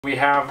We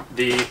have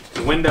the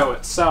window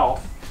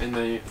itself in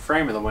the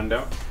frame of the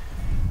window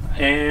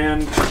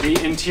and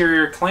the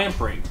interior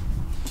clamp ring.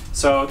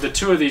 So the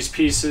two of these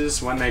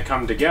pieces, when they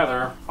come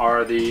together,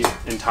 are the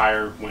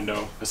entire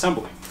window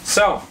assembly.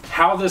 So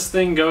how this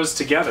thing goes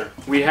together.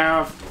 We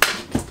have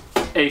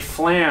a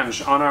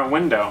flange on our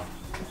window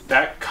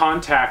that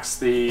contacts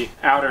the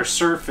outer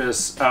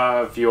surface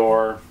of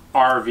your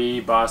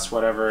RV, bus,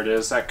 whatever it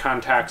is, that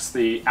contacts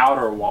the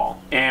outer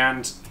wall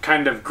and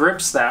kind of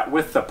grips that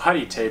with the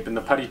putty tape, and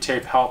the putty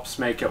tape helps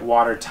make it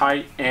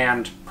watertight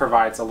and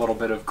provides a little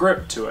bit of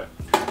grip to it.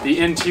 The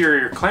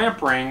interior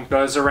clamp ring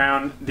goes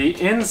around the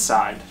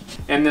inside,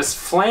 and this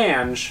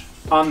flange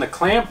on the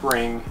clamp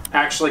ring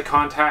actually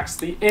contacts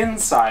the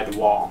inside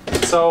wall.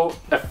 So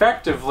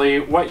effectively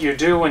what you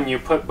do when you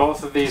put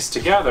both of these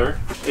together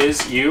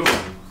is you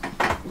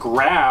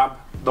grab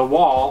the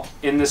wall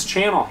in this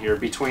channel here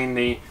between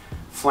the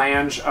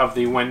flange of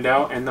the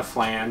window and the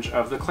flange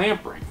of the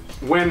clamp ring.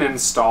 When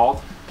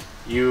installed,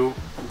 you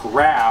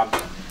grab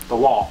the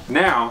wall.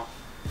 Now,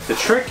 the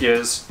trick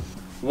is,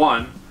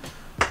 one,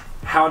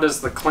 how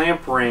does the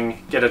clamp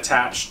ring get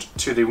attached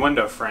to the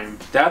window frame?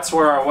 That's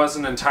where I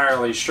wasn't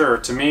entirely sure.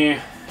 To me,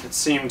 it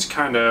seemed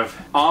kind of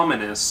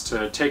ominous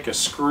to take a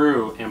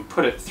screw and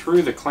put it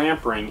through the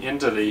clamp ring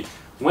into the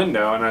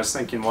window, and I was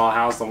thinking, well,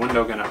 how's the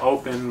window going to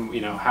open?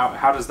 You know,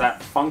 how does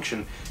that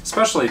function?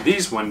 Especially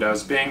these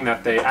windows, being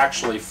that they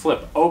actually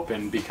flip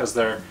open because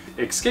they're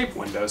escape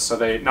windows, so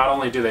they not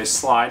only do they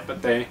slide,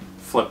 but they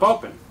flip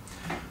open.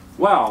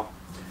 Well,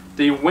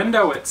 the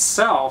window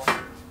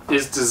itself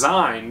is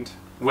designed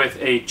with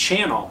a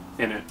channel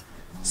in it.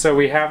 So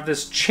we have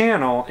this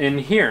channel in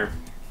here.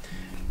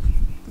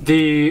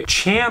 The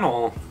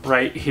channel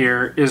right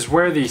here is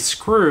where the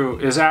screw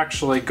is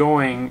actually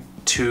going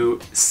to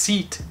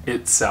seat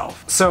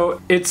itself.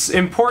 So it's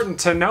important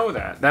to know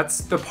that. That's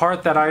the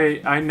part that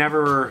I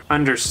never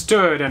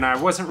understood, and I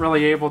wasn't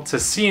really able to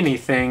see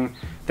anything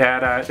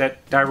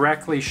that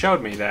directly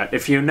showed me that.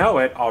 If you know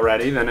it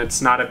already, then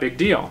it's not a big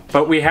deal.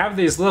 But we have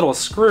these little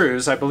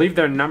screws. I believe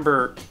they're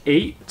number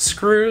 8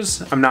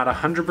 screws. I'm not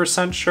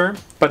 100% sure.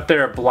 But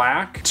they're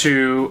black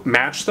to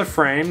match the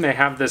frame. They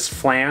have this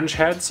flange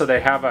head, so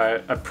they have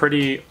a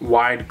pretty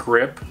wide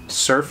grip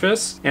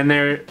surface. And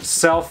they're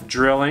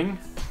self-drilling,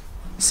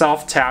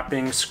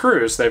 self-tapping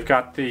screws. They've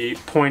got the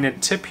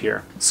pointed tip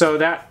here. So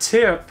that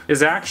tip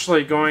is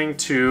actually going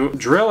to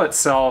drill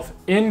itself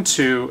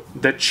into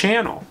the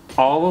channel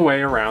all the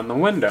way around the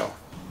window,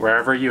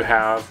 wherever you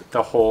have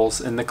the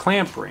holes in the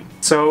clamp ring.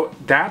 So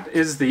that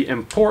is the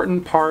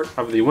important part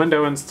of the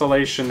window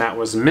installation that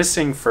was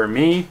missing for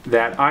me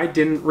that I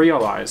didn't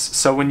realize.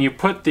 So when you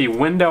put the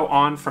window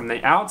on from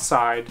the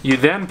outside, you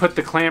then put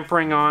the clamp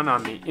ring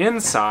on the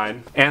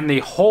inside, and the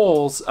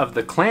holes of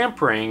the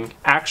clamp ring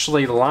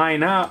actually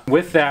line up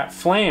with that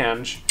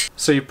flange.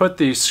 So you put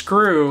the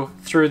screw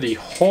through the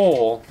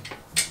hole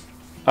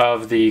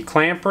of the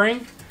clamp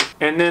ring,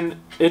 and then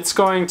it's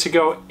going to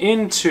go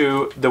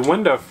into the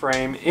window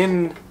frame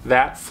in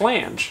that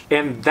flange.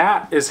 And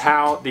that is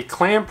how the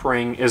clamp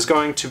ring is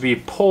going to be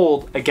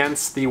pulled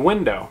against the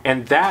window.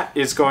 And that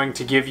is going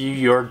to give you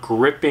your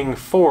gripping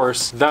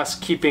force, thus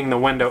keeping the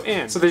window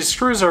in. So these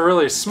screws are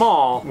really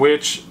small,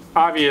 which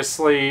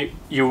obviously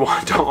you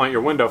don't want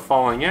your window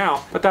falling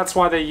out, but that's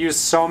why they use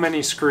so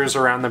many screws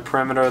around the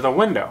perimeter of the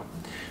window.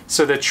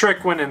 So the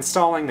trick when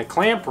installing the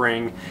clamp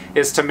ring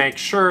is to make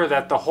sure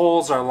that the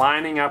holes are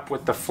lining up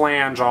with the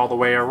flange all the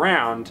way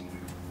around.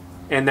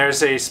 And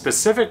there's a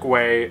specific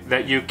way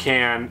that you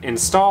can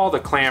install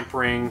the clamp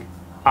ring,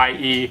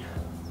 i.e.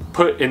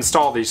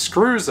 install these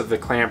screws of the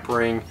clamp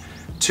ring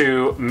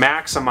to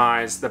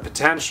maximize the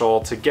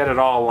potential to get it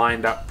all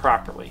lined up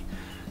properly.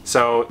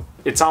 So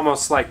it's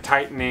almost like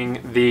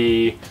tightening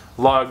the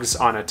lugs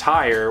on a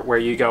tire where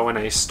you go in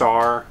a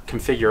star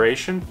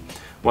configuration.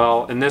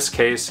 Well, in this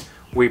case,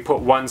 we put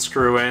one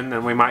screw in,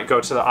 then we might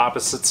go to the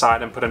opposite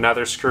side and put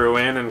another screw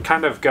in and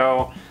kind of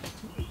go,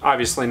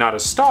 obviously not a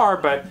star,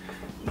 but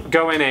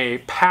go in a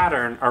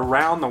pattern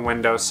around the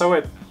window so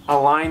it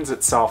aligns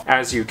itself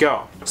as you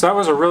go. So that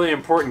was a really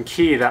important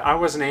key that I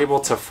wasn't able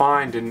to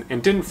find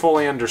and didn't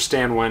fully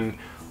understand when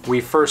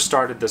we first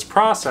started this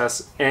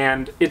process.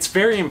 And it's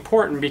very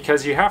important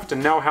because you have to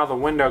know how the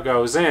window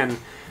goes in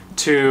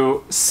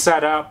to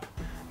set up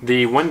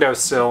the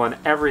windowsill and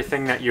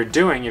everything that you're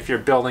doing if you're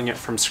building it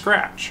from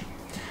scratch.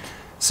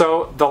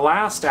 So the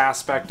last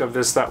aspect of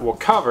this that we'll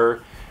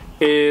cover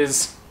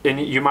is,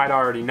 and you might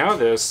already know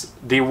this,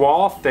 the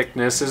wall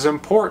thickness is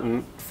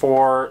important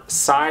for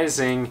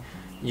sizing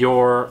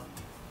your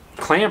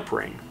clamp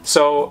ring.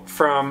 So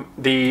from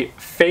the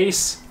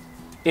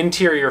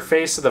interior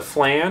face of the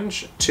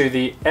flange to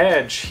the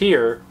edge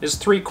here is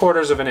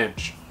 3/4 of an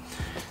inch.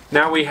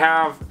 Now we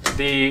have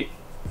the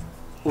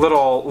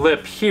little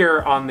lip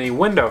here on the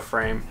window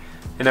frame,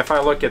 and if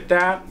I look at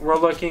that, we're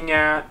looking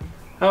at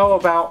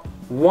about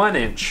 1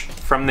 inch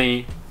from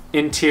the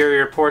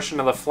interior portion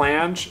of the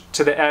flange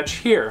to the edge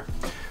here.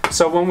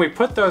 So when we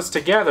put those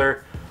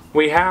together,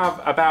 we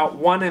have about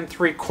 1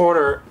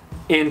 3/4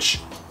 inch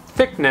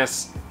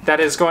thickness that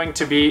is going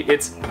to be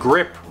its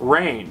grip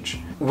range.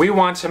 We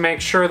want to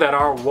make sure that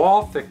our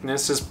wall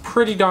thickness is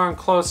pretty darn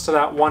close to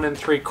that 1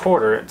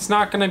 3/4. It's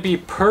not going to be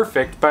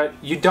perfect, but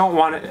you don't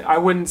want it. I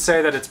wouldn't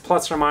say that it's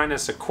plus or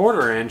minus a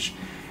 1/4 inch,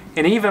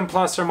 and even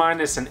plus or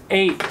minus an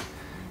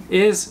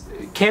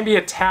 1/8 can be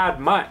a tad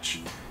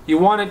much. You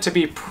want it to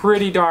be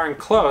pretty darn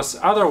close,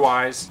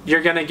 otherwise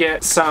you're going to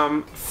get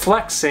some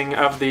flexing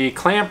of the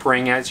clamp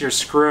ring as you're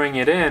screwing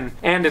it in,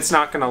 and it's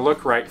not going to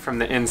look right from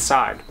the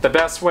inside. The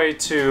best way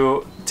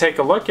to take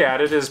a look at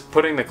it is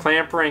putting the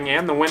clamp ring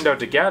and the window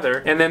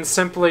together, and then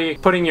simply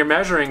putting your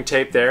measuring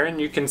tape there,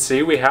 and you can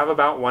see we have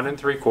about 1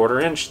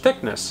 3/4 inch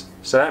thickness.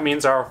 So that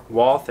means our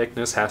wall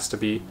thickness has to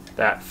be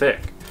that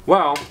thick.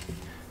 Well,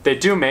 they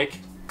do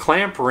make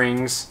clamp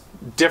rings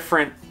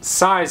different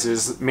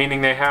sizes,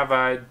 meaning they have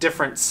a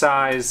different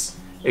size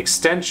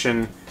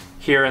extension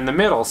here in the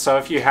middle. So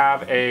if you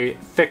have a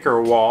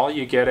thicker wall,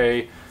 you get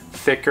a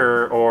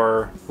thicker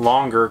or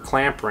longer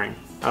clamp ring.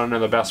 I don't know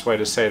the best way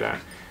to say that.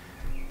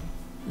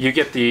 You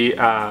get the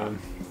I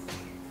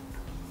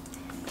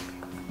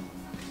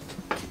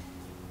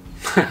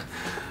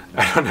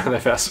don't know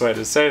the best way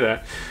to say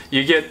that.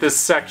 You get this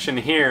section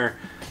here,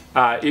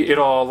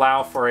 it'll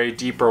allow for a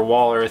deeper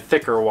wall or a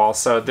thicker wall.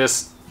 So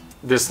this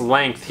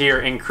length here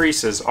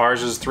increases.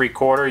 Ours is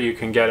 3/4. You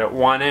can get it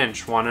 1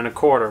 inch, 1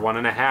 1/4, 1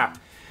 1/2.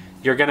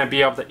 You're going to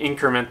be able to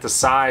increment the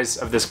size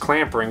of this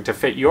clamp ring to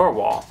fit your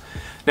wall.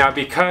 Now,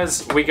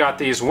 because we got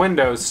these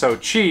windows so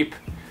cheap,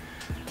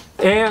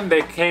 and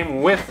they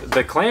came with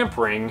the clamp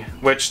ring,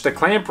 which the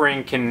clamp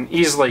ring can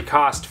easily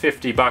cost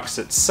 50 bucks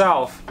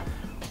itself,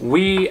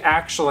 we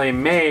actually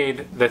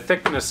made the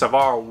thickness of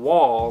our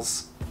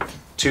walls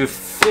to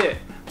fit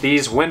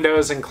these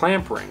windows and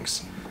clamp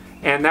rings.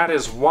 And that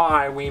is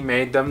why we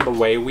made them the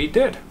way we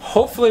did.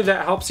 Hopefully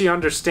that helps you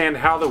understand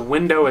how the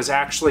window is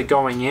actually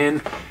going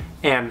in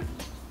and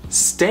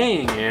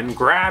staying in,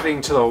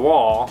 grabbing to the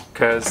wall,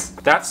 because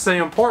that's the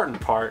important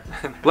part.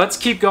 Let's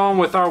keep going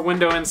with our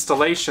window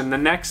installation. The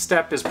next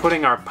step is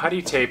putting our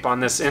putty tape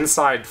on this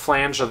inside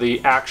flange of the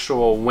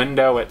actual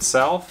window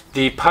itself.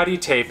 The putty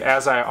tape,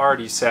 as I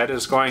already said,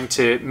 is going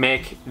to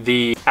make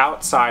the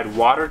outside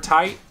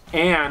watertight,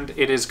 and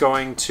it is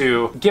going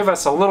to give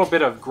us a little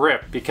bit of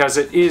grip because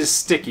it is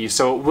sticky,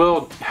 so it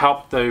will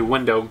help the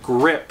window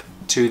grip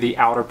to the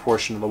outer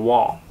portion of the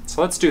wall.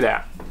 So let's do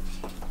that.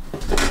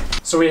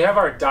 So we have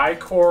our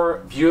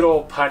Dicor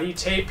butyl putty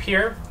tape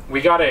here. We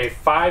got a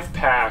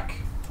 5-pack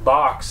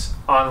box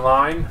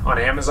online on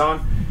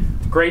Amazon.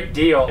 Great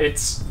deal.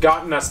 It's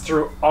gotten us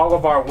through all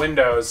of our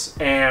windows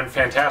and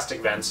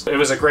fantastic vents. It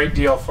was a great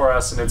deal for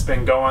us, and it's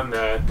been going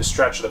the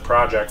stretch of the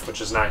project,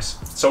 which is nice.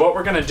 So what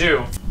we're gonna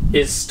do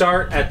is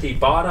start at the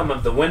bottom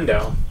of the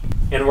window,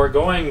 and we're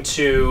going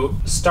to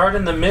start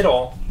in the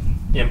middle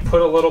and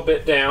put a little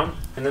bit down,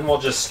 and then we'll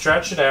just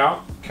stretch it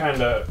out,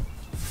 kind of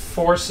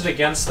force it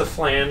against the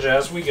flange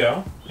as we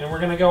go, and we're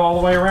going to go all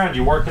the way around.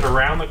 You work it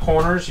around the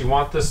corners. You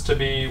want this to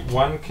be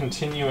one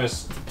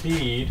continuous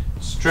bead,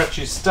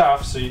 stretchy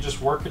stuff, so you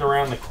just work it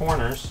around the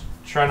corners.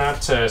 Try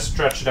not to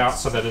stretch it out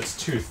so that it's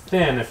too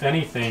thin. If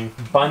anything,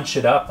 bunch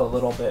it up a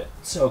little bit.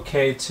 It's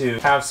okay to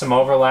have some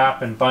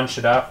overlap and bunch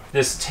it up.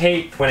 This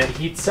tape, when it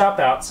heats up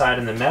outside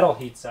and the metal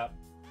heats up,